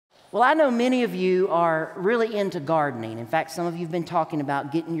Well, I know many of you are really into gardening. In fact, some of you have been talking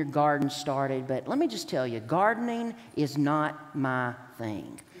about getting your garden started, but let me just tell you, gardening is not my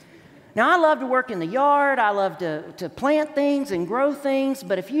thing. Now, I love to work in the yard. I love to plant things and grow things,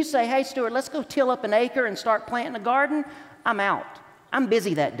 but if you say, hey, Stuart, let's go till up an acre and start planting a garden, I'm out. I'm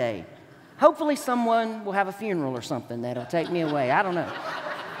busy that day. Hopefully someone will have a funeral or something that'll take me away. I don't know.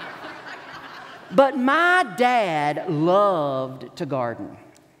 But my dad loved to garden.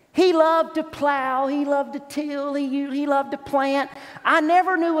 He loved to plow, he loved to till, he loved to plant. I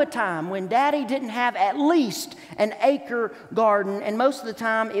never knew a time when Daddy didn't have at least an acre garden, and most of the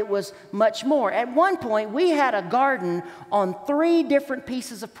time it was much more. At one point, we had a garden on 3 different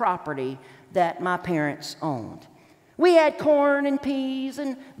pieces of property that my parents owned. We had corn and peas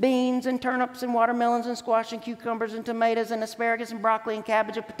and beans and turnips and watermelons and squash and cucumbers and tomatoes and asparagus and broccoli and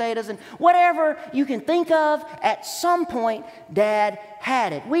cabbage and potatoes and whatever you can think of. At some point, Dad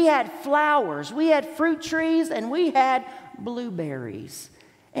had it. We had flowers, we had fruit trees, and we had blueberries.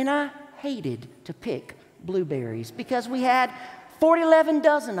 And I hated to pick blueberries because we had 11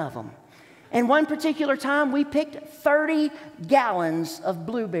 dozen of them. And one particular time, we picked 30 gallons of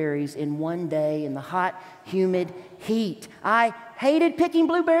blueberries in one day in the hot, humid heat. I hated picking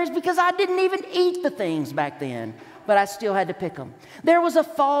blueberries because I didn't even eat the things back then, but I still had to pick them. There was a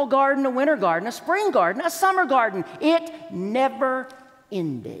fall garden, a winter garden, a spring garden, a summer garden. It never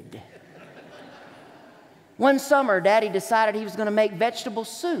ended. One summer, Daddy decided he was going to make vegetable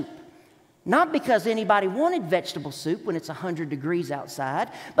soup. Not because anybody wanted vegetable soup when it's 100 degrees outside,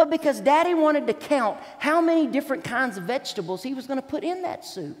 but because Daddy wanted to count how many different kinds of vegetables he was going to put in that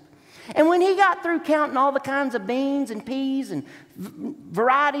soup. And when he got through counting all the kinds of beans and peas and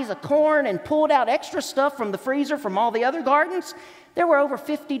varieties of corn and pulled out extra stuff from the freezer from all the other gardens, there were over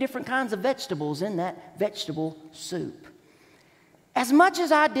 50 different kinds of vegetables in that vegetable soup. As much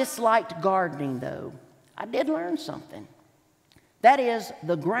as I disliked gardening, though, I did learn something. That is,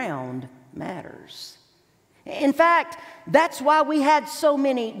 the ground matters. In fact, that's why we had so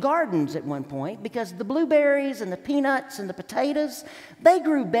many gardens at one point, because the blueberries and the peanuts and the potatoes, they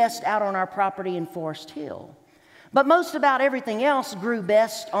grew best out on our property in Forest Hill. But most about everything else grew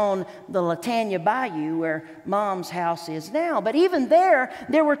best on the Latanya Bayou, where Mom's house is now. But even there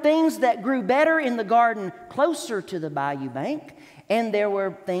were things that grew better in the garden closer to the bayou bank, and there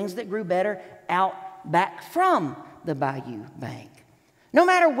were things that grew better out back from the bayou bank. No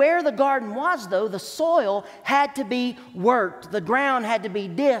matter where the garden was, though, the soil had to be worked. The ground had to be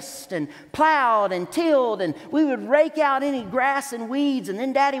disked and plowed and tilled, and we would rake out any grass and weeds, and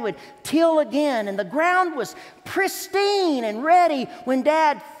then Daddy would till again, and the ground was pristine and ready when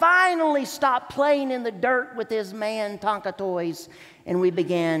Dad finally stopped playing in the dirt with his man Tonka toys, and we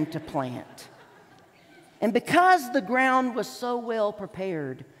began to plant. And because the ground was so well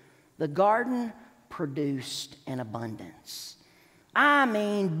prepared, the garden produced an abundance. I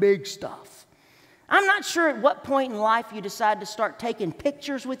mean, big stuff. I'm not sure at what point in life you decide to start taking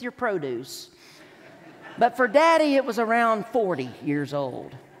pictures with your produce, but for Daddy, it was around 40 years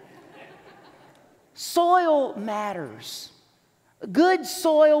old. Soil matters. Good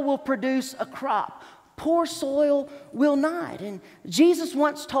soil will produce a crop. Poor soil will not. And Jesus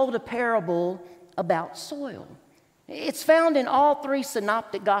once told a parable about soil. It's found in all 3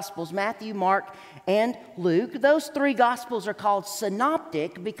 synoptic gospels, Matthew, Mark, and Luke. Those 3 gospels are called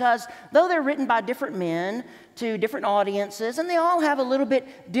synoptic because though they're written by different men to different audiences, and they all have a little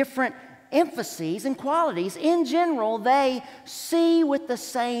bit different emphases and qualities, in general, they see with the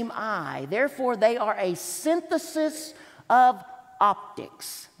same eye. Therefore, they are a synthesis of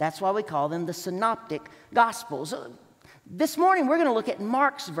optics. That's why we call them the synoptic gospels. This morning, we're going to look at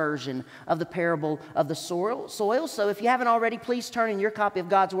Mark's version of the parable of the soil. So if you haven't already, please turn in your copy of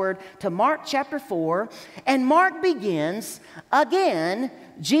God's Word to Mark chapter 4. And Mark begins, again,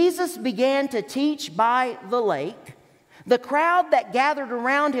 Jesus began to teach by the lake. The crowd that gathered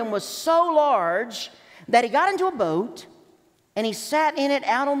around him was so large that he got into a boat and he sat in it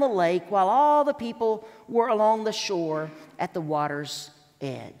out on the lake while all the people were along the shore at the water's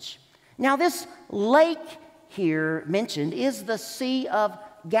edge. Now, this lake here mentioned is the Sea of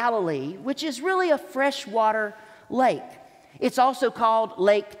Galilee, which is really a freshwater lake. It's also called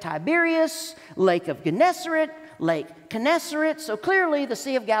Lake Tiberias, Lake of Gennesaret, Lake Gennesaret. So clearly the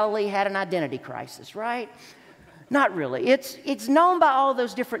Sea of Galilee had an identity crisis, right? Not really. It's known by all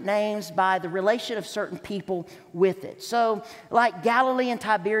those different names by the relation of certain people with it. So like Galilee and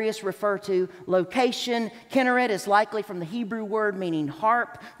Tiberias refer to location. Kinneret is likely from the Hebrew word meaning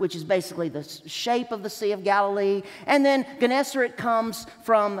harp, which is basically the shape of the Sea of Galilee. And then Gennesaret comes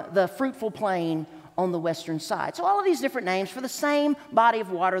from the fruitful plain on the western side. So all of these different names for the same body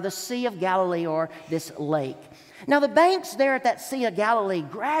of water, the Sea of Galilee or this lake. Now the banks there at that Sea of Galilee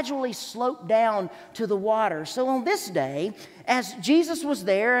gradually sloped down to the water. So on this day, as Jesus was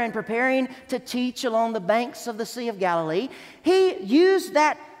there and preparing to teach along the banks of the Sea of Galilee, he used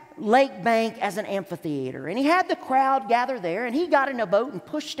that lake bank as an amphitheater. And he had the crowd gather there, and he got in a boat and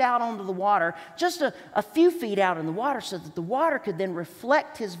pushed out onto the water, just a few feet out in the water, so that the water could then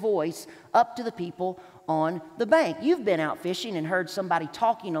reflect his voice up to the people on the bank. You've been out fishing and heard somebody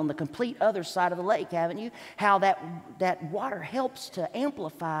talking on the complete other side of the lake, haven't you? How that water helps to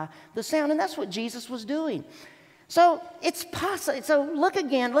amplify the sound, and that's what Jesus was doing. So it's possible. So look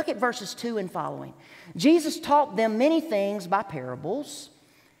at verses 2 and following. Jesus taught them many things by parables,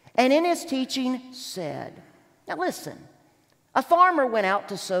 and in his teaching said, now listen, a farmer went out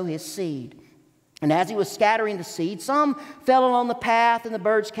to sow his seed. And as he was scattering the seed, some fell along the path, and the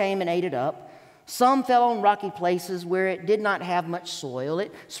birds came and ate it up. Some fell on rocky places where it did not have much soil.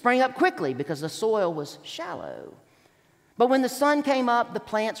 It sprang up quickly because the soil was shallow. But when the sun came up, the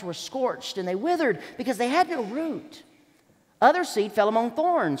plants were scorched, and they withered because they had no root. Other seed fell among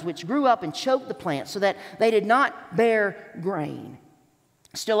thorns, which grew up and choked the plants so that they did not bear grain.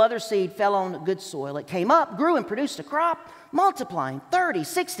 Still other seed fell on good soil. It came up, grew, and produced a crop, multiplying 30,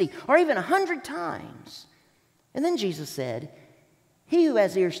 60, or even 100 times. And then Jesus said, "He who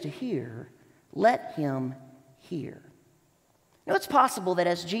has ears to hear, let him hear." Now, it's possible that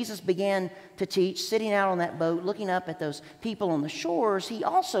as Jesus began to teach, sitting out on that boat, looking up at those people on the shores, he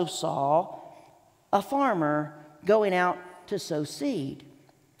also saw a farmer going out to sow seed.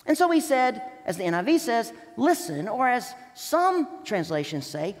 And so he said, as the NIV says, listen, or as some translations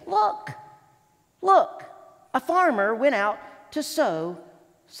say, look, a farmer went out to sow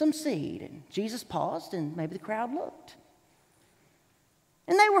some seed. And Jesus paused, and maybe the crowd looked.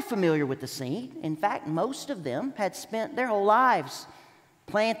 And they were familiar with the seed. In fact, most of them had spent their whole lives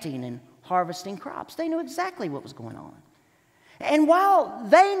planting and harvesting crops. They knew exactly what was going on. And while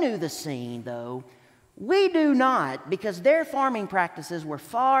they knew the scene, though, we do not, because their farming practices were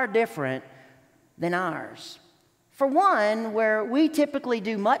far different than ours. For one, where we typically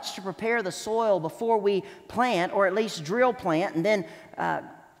do much to prepare the soil before we plant, or at least drill plant, and then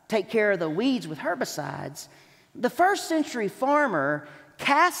take care of the weeds with herbicides, the first century farmer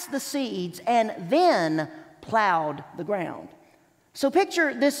cast the seeds and then plowed the ground. So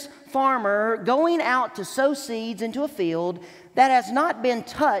picture this farmer going out to sow seeds into a field that has not been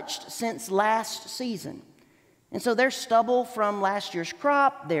touched since last season. And so there's stubble from last year's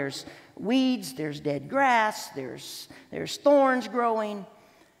crop, there's weeds, there's dead grass, there's thorns growing.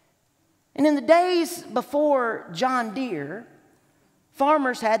 And in the days before John Deere,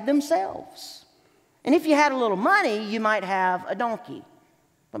 farmers had themselves. And if you had a little money, you might have a donkey.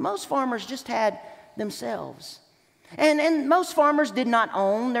 But most farmers just had themselves. And most farmers did not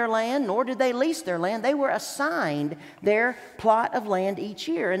own their land, nor did they lease their land. They were assigned their plot of land each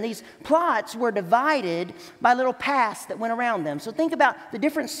year. And these plots were divided by little paths that went around them. So think about the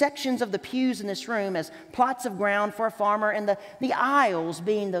different sections of the pews in this room as plots of ground for a farmer, and the aisles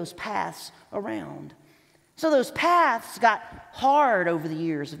being those paths around. So those paths got hard over the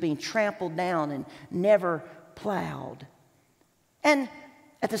years of being trampled down and never plowed. And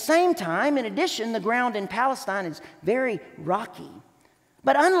at the same time, in addition, the ground in Palestine is very rocky.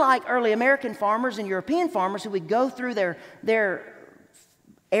 But unlike early American farmers and European farmers who would go through their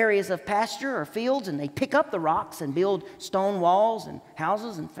areas of pasture or fields and they pick up the rocks and build stone walls and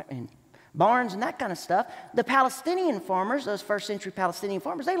houses and barns and that kind of stuff, the Palestinian farmers, those first century Palestinian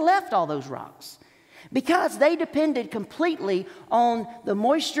farmers, they left all those rocks because they depended completely on the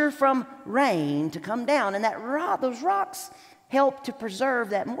moisture from rain to come down. And those rocks helped to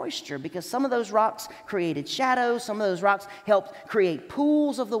preserve that moisture because some of those rocks created shadows. Some of those rocks helped create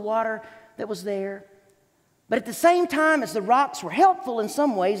pools of the water that was there. But at the same time as the rocks were helpful in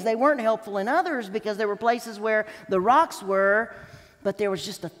some ways, they weren't helpful in others because there were places where the rocks were, but there was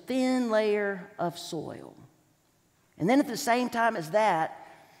just a thin layer of soil. And then at the same time as that,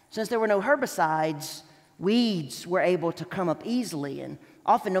 since there were no herbicides, weeds were able to come up easily, and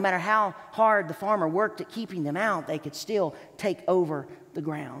often, no matter how hard the farmer worked at keeping them out, they could still take over the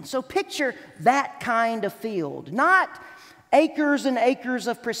ground. So picture that kind of field. Not acres and acres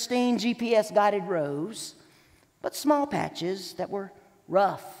of pristine GPS-guided rows, but small patches that were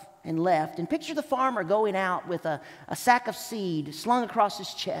rough and left. And picture the farmer going out with a sack of seed slung across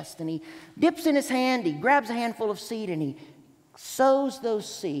his chest, and he dips in his hand, he grabs a handful of seed, and he sows those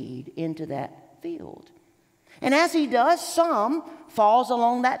seed into that field. And as he does, some falls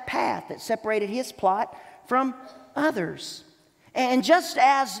along that path that separated his plot from others. And just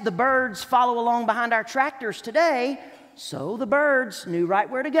as the birds follow along behind our tractors today, so the birds knew right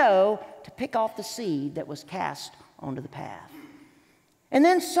where to go to pick off the seed that was cast onto the path. And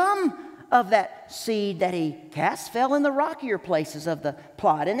then some of that seed that he cast fell in the rockier places of the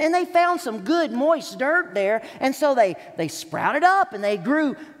plot. And they found some good moist dirt there. And so they sprouted up and they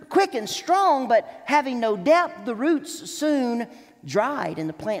grew quick and strong, but having no depth, the roots soon dried and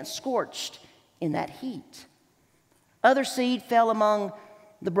the plant scorched in that heat. Other seed fell among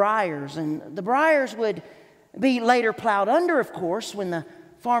the briars, and the briars would be later plowed under, of course, when the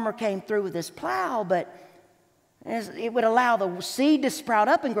farmer came through with his plow, but it would allow the seed to sprout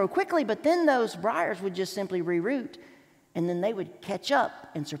up and grow quickly, but then those briars would just simply reroot, and then they would catch up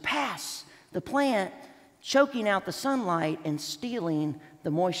and surpass the plant, choking out the sunlight and stealing the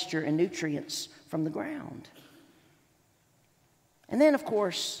moisture and nutrients from the ground. And then, of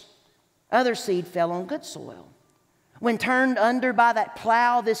course, other seed fell on good soil. When turned under by that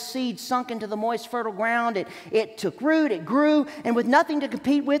plow, this seed sunk into the moist, fertile ground. It took root, it grew, and with nothing to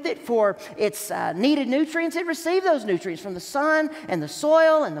compete with it for its needed nutrients, it received those nutrients from the sun and the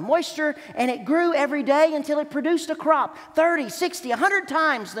soil and the moisture, and it grew every day until it produced a crop 30, 60, 100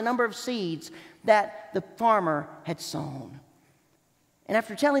 times the number of seeds that the farmer had sown. And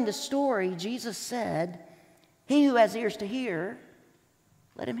after telling the story, Jesus said, "He who has ears to hear,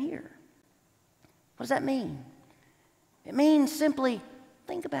 let him hear." What does that mean? It means simply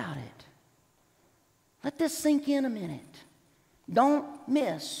think about it. Let this sink in a minute. Don't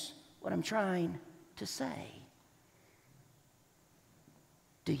miss what I'm trying to say.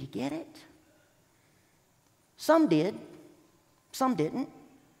 Do you get it? Some did, some didn't.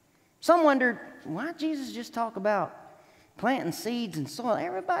 Some wondered, why did Jesus just talk about planting seeds and soil?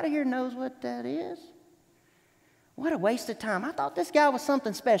 Everybody here knows what that is. What a waste of time. I thought this guy was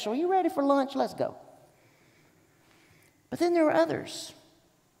something special. Are you ready for lunch? Let's go. But then there were others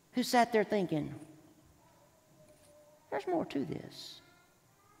who sat there thinking, there's more to this.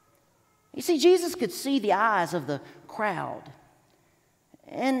 You see, Jesus could see the eyes of the crowd.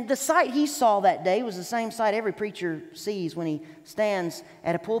 And the sight he saw that day was the same sight every preacher sees when he stands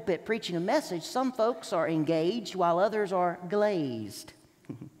at a pulpit preaching a message. Some folks are engaged while others are glazed.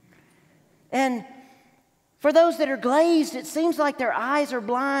 And for those that are glazed, it seems like their eyes are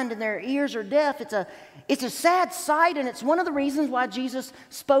blind and their ears are deaf. It's a sad sight, and it's one of the reasons why Jesus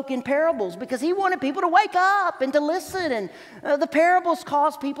spoke in parables, because he wanted people to wake up and to listen. And the parables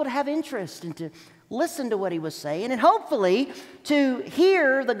caused people to have interest and to listen to what he was saying, and hopefully to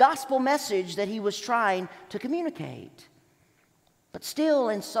hear the gospel message that he was trying to communicate. But still,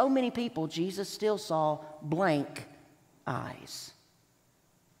 in so many people, Jesus still saw blank eyes.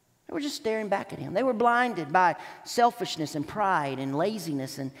 They were just staring back at him. They were blinded by selfishness and pride and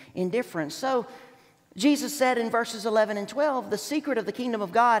laziness and indifference. So Jesus said in verses 11 and 12, "The secret of the kingdom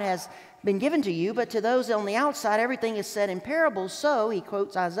of God has been given to you, but to those on the outside everything is said in parables." So, he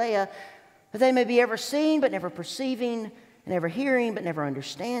quotes Isaiah, "that they may be ever seeing but never perceiving, and ever hearing but never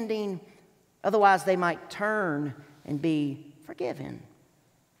understanding. Otherwise they might turn and be forgiven."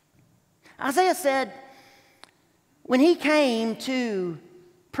 Isaiah said when he came to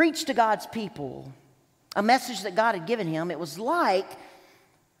preach to God's people a message that God had given him, it was like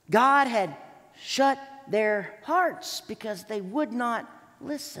God had shut their hearts because they would not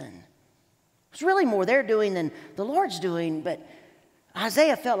listen. It's really more they're doing than the Lord's doing, but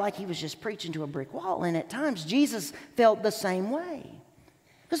Isaiah felt like he was just preaching to a brick wall, and at times Jesus felt the same way.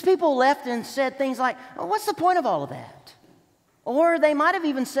 Because people left and said things like, "Oh, what's the point of all of that?" Or they might have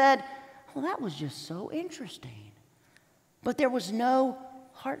even said, "Well, that was just so interesting." But there was no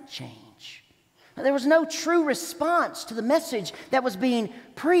heart change. There was no true response to the message that was being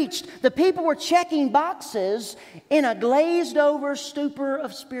preached. The people were checking boxes in a glazed over stupor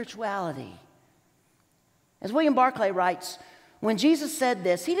of spirituality. As William Barclay writes, when Jesus said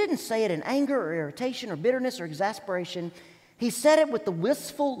this, he didn't say it in anger or irritation or bitterness or exasperation. He said it with the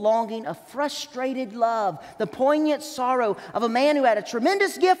wistful longing of frustrated love, the poignant sorrow of a man who had a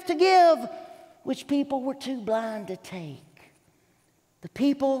tremendous gift to give, which people were too blind to take. The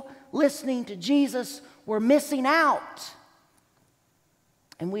people listening to Jesus were missing out.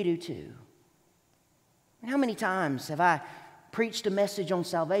 And we do too. How many times have I preached a message on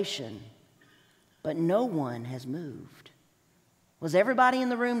salvation, but no one has moved? Was everybody in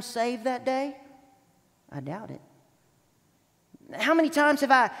the room saved that day? I doubt it. How many times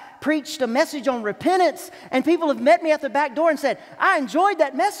have I preached a message on repentance and people have met me at the back door and said, "I enjoyed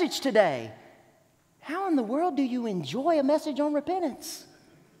that message today"? How in the world do you enjoy a message on repentance?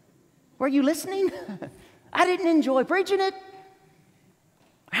 Were you listening? I didn't enjoy preaching it.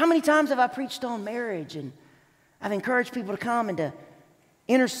 How many times have I preached on marriage and I've encouraged people to come and to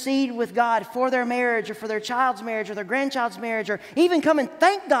intercede with God for their marriage or for their child's marriage or their grandchild's marriage, or even come and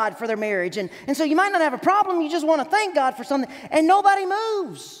thank God for their marriage. And so you might not have a problem, you just want to thank God for something, and nobody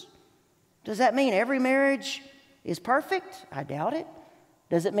moves. Does that mean every marriage is perfect? I doubt it.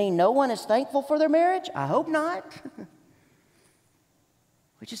 Does it mean no one is thankful for their marriage? I hope not.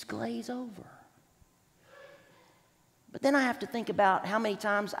 We just glaze over. But then I have to think about how many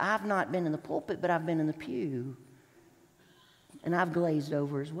times I've not been in the pulpit, but I've been in the pew. And I've glazed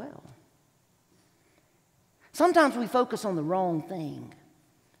over as well. Sometimes we focus on the wrong thing.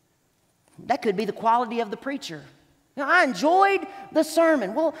 That could be the quality of the preacher. Now, I enjoyed the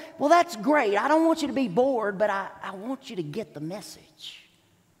sermon. Well, that's great. I don't want you to be bored, but I want you to get the message.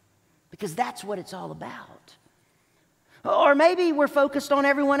 Because that's what it's all about. Or maybe we're focused on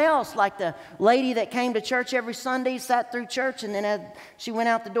everyone else, like the lady that came to church every Sunday, sat through church, and then as she went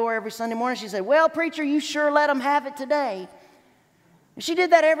out the door every Sunday morning, she said, "Well, preacher, you sure let them have it today." And she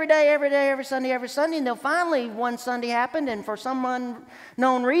did that every day, every Sunday, and then finally one Sunday happened, and for some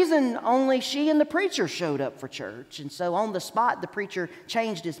unknown reason, only she and the preacher showed up for church. And so on the spot, the preacher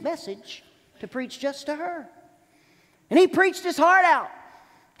changed his message to preach just to her. And he preached his heart out.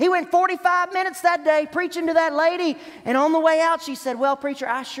 He went 45 minutes that day preaching to that lady, and on the way out, she said, "Well, preacher,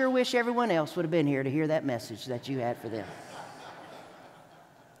 I sure wish everyone else would have been here to hear that message that you had for them."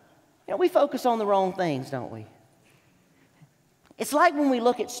 You know, we focus on the wrong things, don't we? It's like when we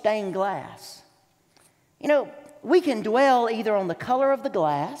look at stained glass. You know, we can dwell either on the color of the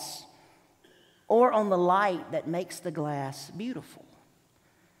glass or on the light that makes the glass beautiful.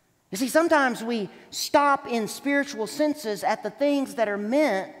 You see, sometimes we stop in spiritual senses at the things that are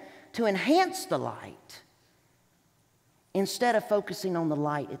meant to enhance the light instead of focusing on the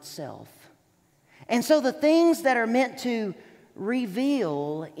light itself. And so the things that are meant to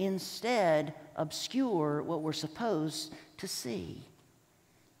reveal instead obscure what we're supposed to see.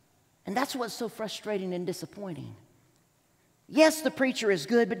 And that's what's so frustrating and disappointing. Yes, the preacher is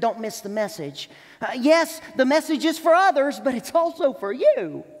good, but don't miss the message. Yes, the message is for others, but it's also for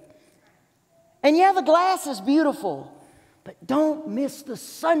you. And yeah, the glass is beautiful, but don't miss the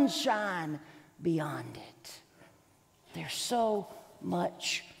sunshine beyond it. There's so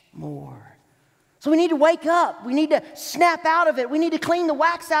much more. So we need to wake up. We need to snap out of it. We need to clean the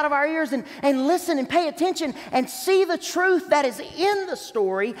wax out of our ears and listen and pay attention and see the truth that is in the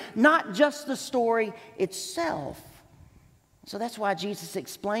story, not just the story itself. So that's why Jesus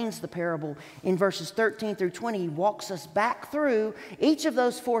explains the parable in verses 13 through 20. He walks us back through each of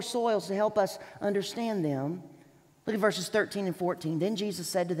those four soils to help us understand them. Look at verses 13 and 14. Then Jesus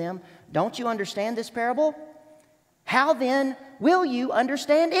said to them, "Don't you understand this parable? How then will you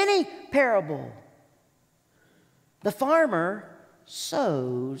understand any parable? The farmer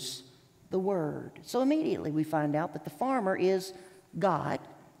sows the word." So immediately we find out that the farmer is God,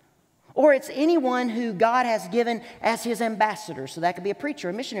 or it's anyone who God has given as his ambassador. So that could be a preacher,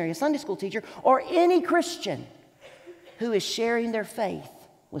 a missionary, a Sunday school teacher, or any Christian who is sharing their faith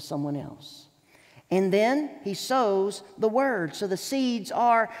with someone else. And then he sows the word. So the seeds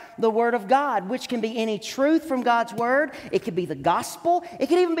are the word of God, which can be any truth from God's word. It could be the gospel. It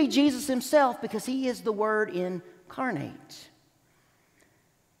could even be Jesus himself, because he is the word incarnate.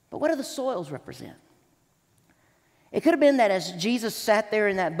 But what do the soils represent? It could have been that as Jesus sat there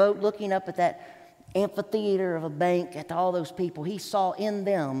in that boat looking up at that amphitheater of a bank at all those people, he saw in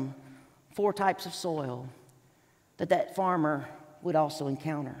them four types of soil that farmer would also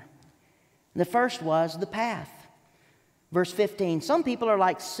encounter. The first was the path. Verse 15, some people are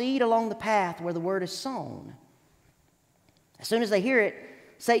like seed along the path where the word is sown. As soon as they hear it,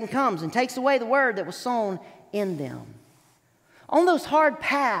 Satan comes and takes away the word that was sown in them. On those hard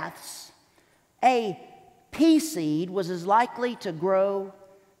paths, a pea seed was as likely to grow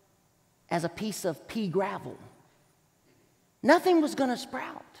as a piece of pea gravel. Nothing was going to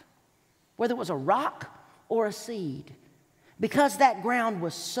sprout, whether it was a rock or a seed, because that ground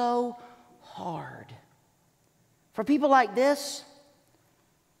was so hard. For people like this,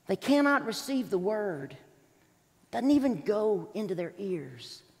 they cannot receive the word. It doesn't even go into their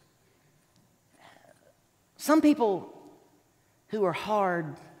ears. Some people who are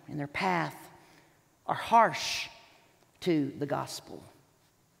hard in their path are harsh to the gospel.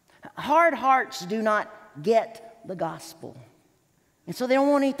 Hard hearts do not get the gospel, and so they don't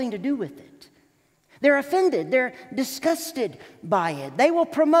want anything to do with it. They're offended. They're disgusted by it. They will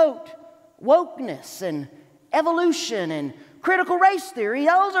promote wokeness and evolution and critical race theory.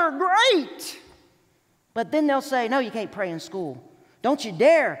 Those are great. But then they'll say, no, you can't pray in school. Don't you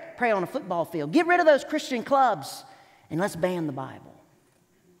dare pray on a football field. Get rid of those Christian clubs and let's ban the Bible.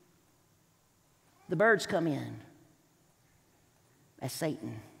 The birds come in as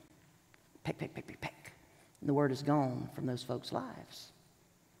Satan. Peck, peck, peck, peck, peck. And the word is gone from those folks' lives.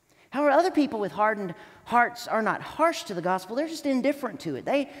 However, other people with hardened hearts are not harsh to the gospel. They're just indifferent to it.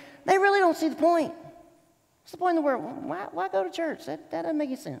 They really don't see the point. What's the point in the word? Why go to church? That doesn't make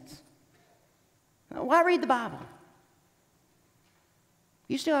any sense. Why read the Bible?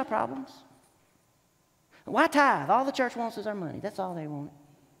 You still have problems. Why tithe? All the church wants is our money. That's all they want.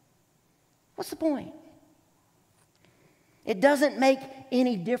 What's the point? It doesn't make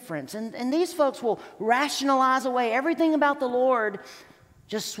any difference. And these folks will rationalize away everything about the Lord,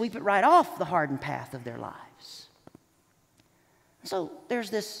 just sweep it right off the hardened path of their lives. So there's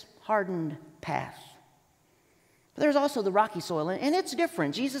this hardened path. But there's also the rocky soil, and it's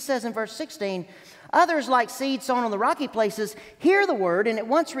different. Jesus says in verse 16, others like seed sown on the rocky places hear the word and at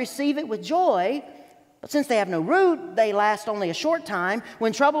once receive it with joy, but since they have no root, they last only a short time.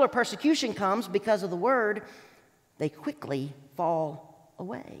 When trouble or persecution comes because of the word, they quickly fall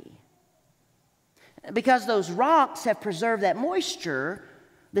away. Because those rocks have preserved that moisture,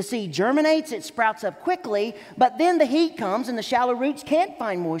 the seed germinates, it sprouts up quickly, but then the heat comes and the shallow roots can't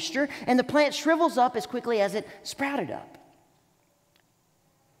find moisture, and the plant shrivels up as quickly as it sprouted up.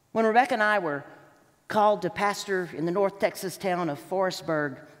 When Rebecca and I were called to pastor in the North Texas town of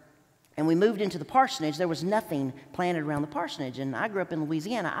Forestburg, and we moved into the parsonage, there was nothing planted around the parsonage. And I grew up in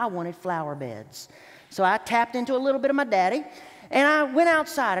Louisiana. I wanted flower beds. So I tapped into a little bit of my daddy, and I went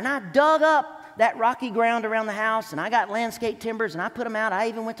outside, and I dug up that rocky ground around the house, and I got landscape timbers, and I put them out. I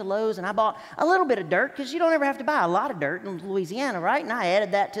even went to Lowe's, and I bought a little bit of dirt, because you don't ever have to buy a lot of dirt in Louisiana, right? And I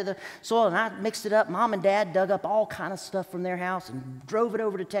added that to the soil, and I mixed it up. Mom and Dad dug up all kind of stuff from their house and drove it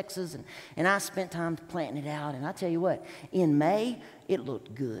over to Texas, and I spent time planting it out. And I tell you what, in May, it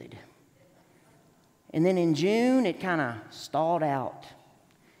looked good. And then in June, it kind of stalled out.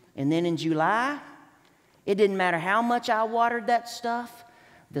 And then in July, it didn't matter how much I watered that stuff,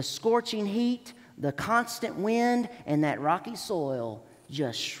 the scorching heat, the constant wind, and that rocky soil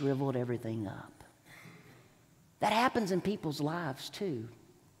just shriveled everything up. That happens in people's lives too.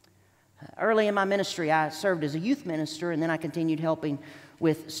 Early in my ministry, I served as a youth minister, and then I continued helping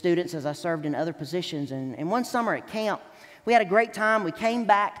with students as I served in other positions. And one summer at camp, we had a great time. We came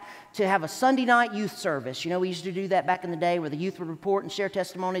back to have a Sunday night youth service. You know, we used to do that back in the day where the youth would report and share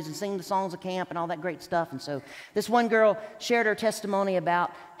testimonies and sing the songs of camp and all that great stuff. And so this one girl shared her testimony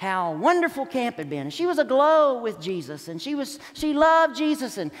about how wonderful camp had been. And she was aglow with Jesus, and she loved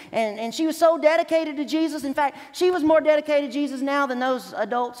Jesus, and she was so dedicated to Jesus. In fact, she was more dedicated to Jesus now than those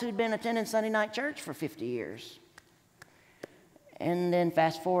adults who'd been attending Sunday night church for 50 years. And then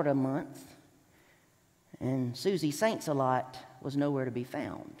fast forward a month, and Susie Saints-a-Lot was nowhere to be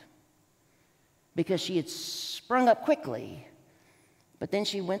found because she had sprung up quickly. But then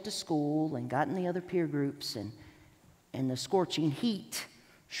she went to school and got in the other peer groups, and the scorching heat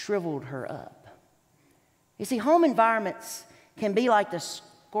shriveled her up. You see, home environments can be like the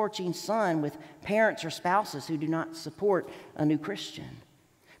scorching sun with parents or spouses who do not support a new Christian.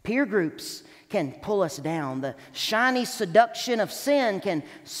 Peer groups can pull us down. The shiny seduction of sin can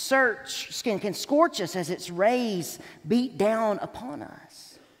scorch us as its rays beat down upon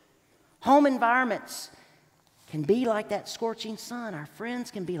us. Home environments can be like that scorching sun. Our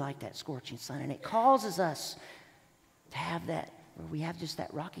friends can be like that scorching sun, and it causes us to have that, where we have just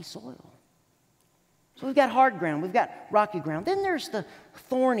that rocky soil. So we've got hard ground, we've got rocky ground. Then there's the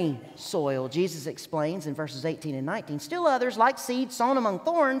thorny soil. Jesus explains in verses 18 and 19, still others, like seed sown among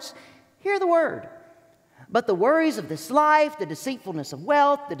thorns, hear the word. But the worries of this life, the deceitfulness of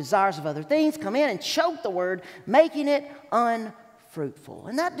wealth, the desires of other things come in and choke the word, making it unfruitful.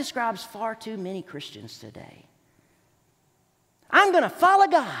 And that describes far too many Christians today. I'm going to follow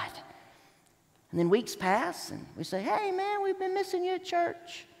God. And then weeks pass, and we say, hey, man, we've been missing you at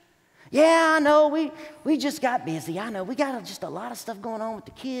church. Yeah, I know, we just got busy. I know, we got just a lot of stuff going on with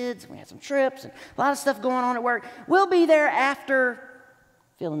the kids. We had some trips and a lot of stuff going on at work. We'll be there after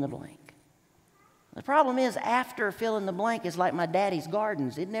fill in the blank. The problem is, after fill in the blank is like my daddy's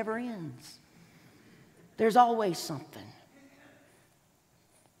gardens. It never ends. There's always something.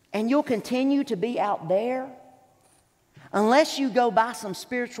 And you'll continue to be out there unless you go buy some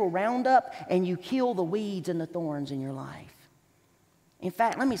spiritual roundup and you kill the weeds and the thorns in your life. In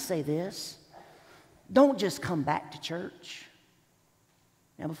fact, let me say this. Don't just come back to church.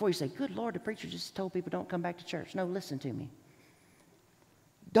 Now, before you say, good Lord, the preacher just told people don't come back to church. No, listen to me.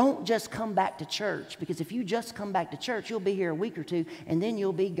 Don't just come back to church, because if you just come back to church, you'll be here a week or two, and then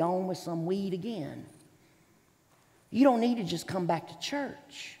you'll be gone with some weed again. You don't need to just come back to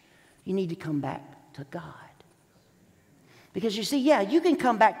church. You need to come back to God. Because you see, yeah, you can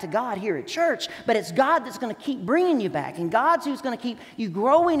come back to God here at church, but it's God that's going to keep bringing you back. And God's who's going to keep you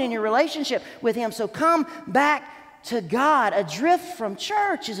growing in your relationship with Him. So come back to God. A drift from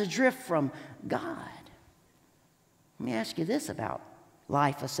church is a drift from God. Let me ask you this about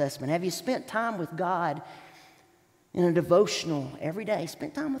life assessment. Have you spent time with God in a devotional every day?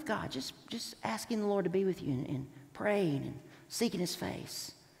 Spent time with God, just asking the Lord to be with you and praying and seeking His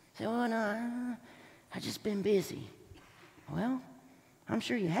face. Say, oh, no, I've just been busy. Well, I'm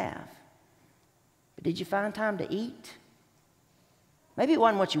sure you have. But did you find time to eat? Maybe it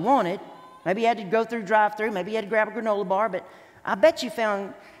wasn't what you wanted. Maybe you had to go through drive-thru. Maybe you had to grab a granola bar. But I bet you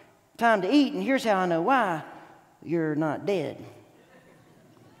found time to eat. And here's how I know why. You're not dead.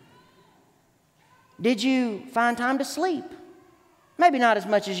 Did you find time to sleep? Maybe not as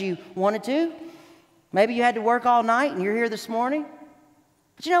much as you wanted to. Maybe you had to work all night and you're here this morning.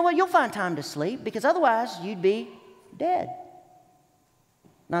 But you know what? You'll find time to sleep because otherwise you'd be dead.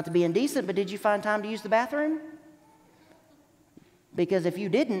 Not to be indecent, but did you find time to use the bathroom? Because if you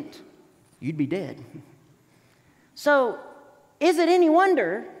didn't, you'd be dead. So, is it any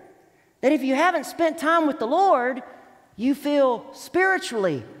wonder that if you haven't spent time with the Lord, you feel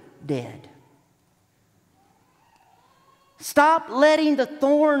spiritually dead? Stop letting the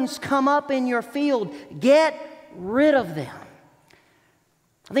thorns come up in your field. Get rid of them.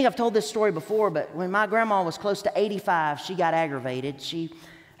 I think I've told this story before, but when my grandma was close to 85, she got aggravated. She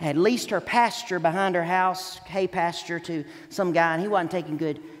had leased her pasture behind her house, hay pasture, to some guy, and he wasn't taking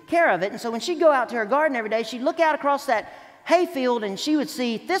good care of it. And so when she'd go out to her garden every day, she'd look out across that hay field and she would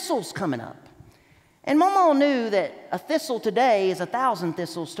see thistles coming up. And Mama knew that a thistle today is 1,000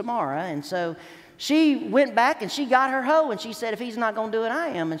 thistles tomorrow. And so she went back and she got her hoe and she said, if he's not going to do it, I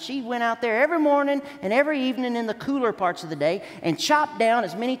am. And she went out there every morning and every evening in the cooler parts of the day and chopped down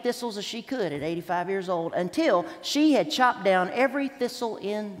as many thistles as she could at 85 years old until she had chopped down every thistle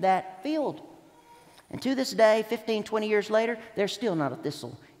in that field. And to this day, 15, 20 years later, there's still not a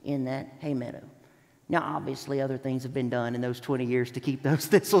thistle in that hay meadow. Now, obviously, other things have been done in those 20 years to keep those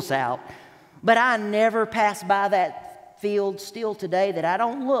thistles out. But I never pass by that field still today that I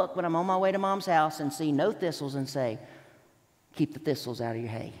don't look when I'm on my way to Mom's house and see no thistles and say, keep the thistles out of your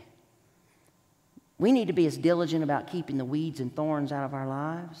hay. We need to be as diligent about keeping the weeds and thorns out of our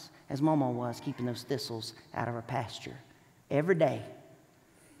lives as Mama was keeping those thistles out of her pasture. Every day,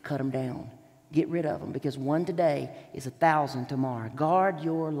 cut them down. Get rid of them because one today is 1,000 tomorrow. Guard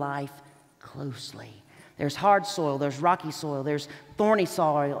your life closely. There's hard soil, there's rocky soil, there's thorny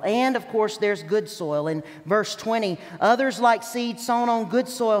soil, and of course there's good soil. In verse 20, others like seed sown on good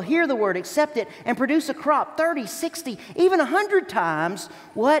soil hear the word, accept it, and produce a crop 30, 60, even 100 times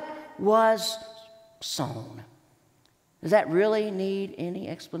what was sown. Does that really need any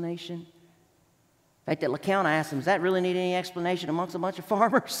explanation? In fact, at LeCount I asked them, does that really need any explanation amongst a bunch of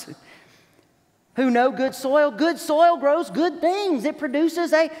farmers? Who know good soil? Good soil grows good things. It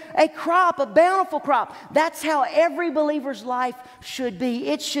produces a crop, a bountiful crop. That's how every believer's life should be.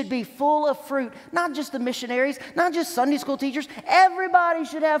 It should be full of fruit. Not just the missionaries, not just Sunday school teachers. Everybody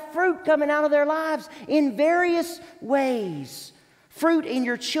should have fruit coming out of their lives in various ways. Fruit in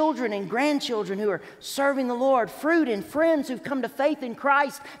your children and grandchildren who are serving the Lord. Fruit in friends who've come to faith in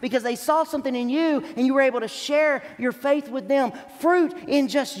Christ because they saw something in you and you were able to share your faith with them. Fruit in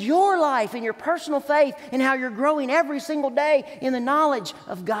just your life and your personal faith and how you're growing every single day in the knowledge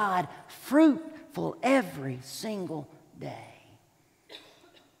of God. Fruitful every single day.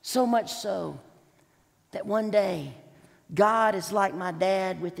 So much so that one day God is like my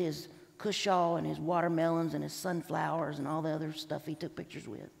dad with his cushaw and his watermelons and his sunflowers and all the other stuff he took pictures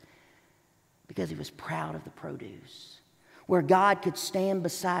with because he was proud of the produce. Where God could stand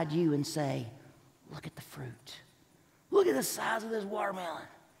beside you and say, look at the fruit. Look at the size of this watermelon.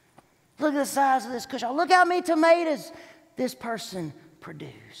 Look at the size of this cushaw. Look how many tomatoes this person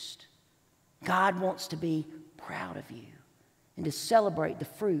produced. God wants to be proud of you and to celebrate the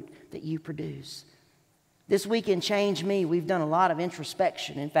fruit that you produce. This weekend Change Me, we've done a lot of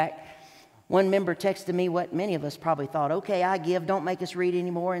introspection. In fact, one member texted me what many of us probably thought, okay, I give, don't make us read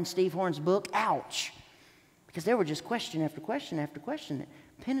anymore in Steve Horn's book. Ouch. Because there were just question after question after question that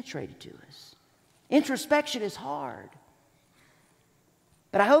penetrated to us. Introspection is hard.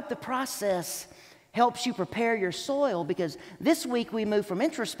 But I hope the process helps you prepare your soil because this week we move from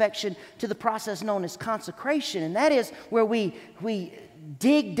introspection to the process known as consecration. And that is where we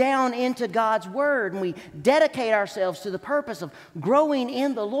dig down into God's Word and we dedicate ourselves to the purpose of growing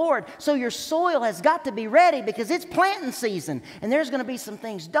in the Lord. So your soil has got to be ready because it's planting season and there's going to be some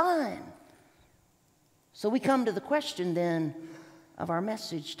things done. So we come to the question then of our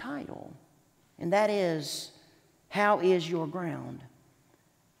message title, and that is, How is your ground?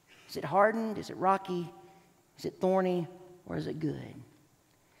 Is it hardened? Is it rocky? Is it thorny? Or is it good?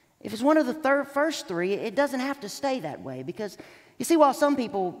 If it's one of the first three, it doesn't have to stay that way. Because, you see, while some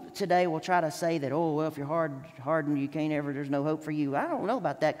people today will try to say that, oh, well, if you're hardened, you can't ever, there's no hope for you. I don't know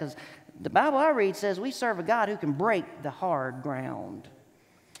about that, because the Bible I read says we serve a God who can break the hard ground.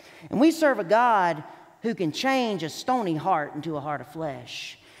 And we serve a God who can change a stony heart into a heart of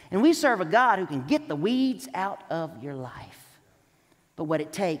flesh. And we serve a God who can get the weeds out of your life. But what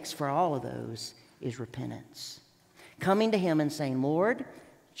it takes for all of those is repentance. Coming to Him and saying, Lord,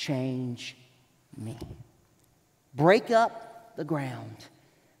 change me. Break up the ground.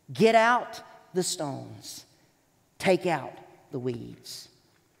 Get out the stones. Take out the weeds.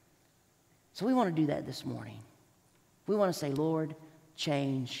 So we want to do that this morning. We want to say, Lord,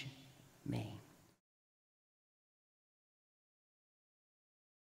 change me.